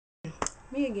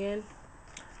Me again.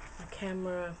 My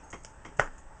camera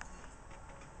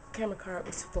card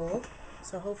was full,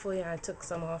 so hopefully I took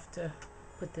some off to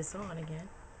put this on again.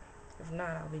 If not,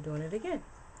 I'll be doing it again.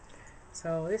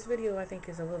 So this video I think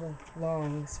is a little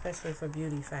long, especially for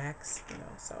beauty facts,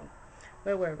 so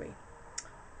where were we?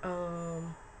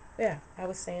 Yeah, I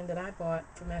was saying that I bought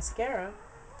for mascara,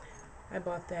 I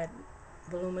bought that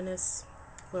voluminous,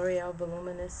 L'Oreal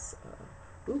voluminous,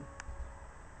 ooh,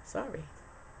 sorry,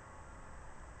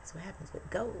 that's what happens with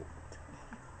gold.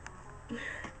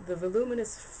 The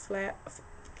voluminous flat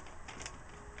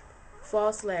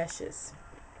false lashes.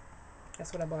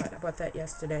 That's what I bought. I bought that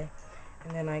yesterday.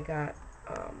 And then I got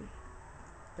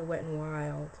the Wet n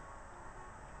Wild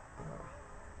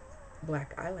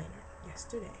black eyeliner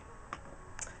yesterday.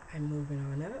 I'm moving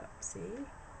on up, see?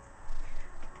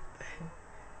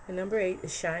 The number 8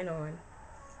 is Shine On.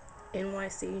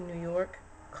 NYC, New York,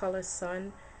 Color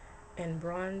Sun and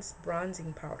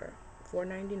bronzing powder.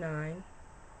 $4.99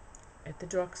 at the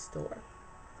drugstore.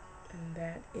 And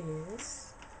that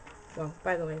is, well,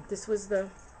 by the way, this was the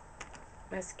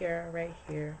mascara right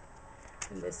here.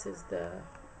 And this is the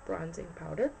bronzing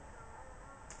powder.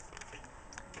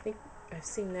 I think I've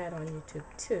seen that on YouTube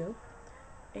too.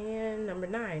 And number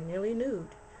 9, Nearly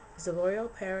Nude, is the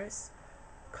L'Oreal Paris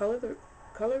Color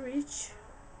Riche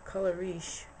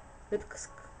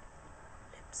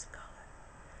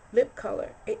lip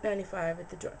color, $8.95 at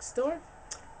the drugstore.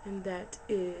 And that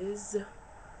is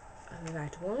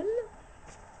that one.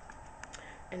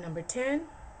 And number 10,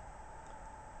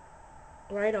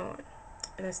 Right On,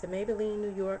 and that's the Maybelline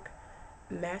New York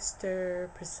Master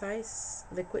Precise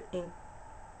Liquid Ink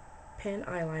Pen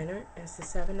Eyeliner. It's the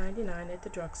 $7.99 at the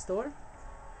drugstore.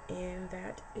 And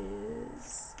that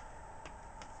is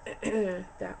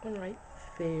that one right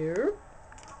there,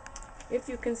 if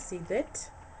you can see that.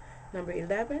 Number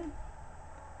 11,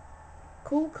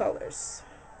 Cool Colors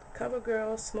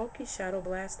CoverGirl Smoky Shadow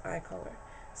Blast Eye Color,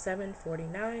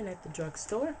 $7.49 at the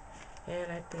drugstore.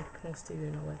 And I think most of you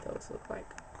know what those look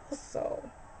like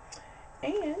also.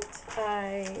 And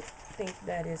I think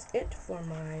that is it for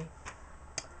my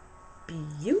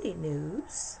beauty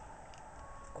news.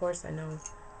 Of course, I know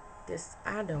this,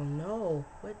 I don't know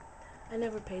what, I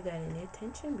never paid that any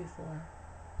attention before,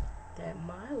 that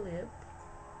my lip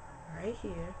right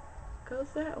here goes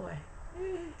that way.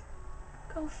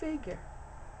 Go figure.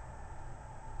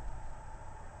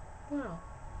 Wow.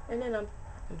 And then I'm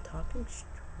talking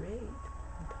straight.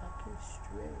 I'm talking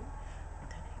straight. But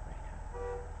that ain't right,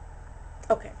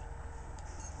 huh? Okay.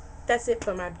 That's it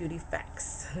for my beauty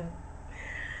facts.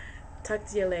 Talk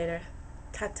to you later.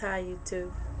 Ta-ta,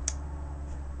 YouTube.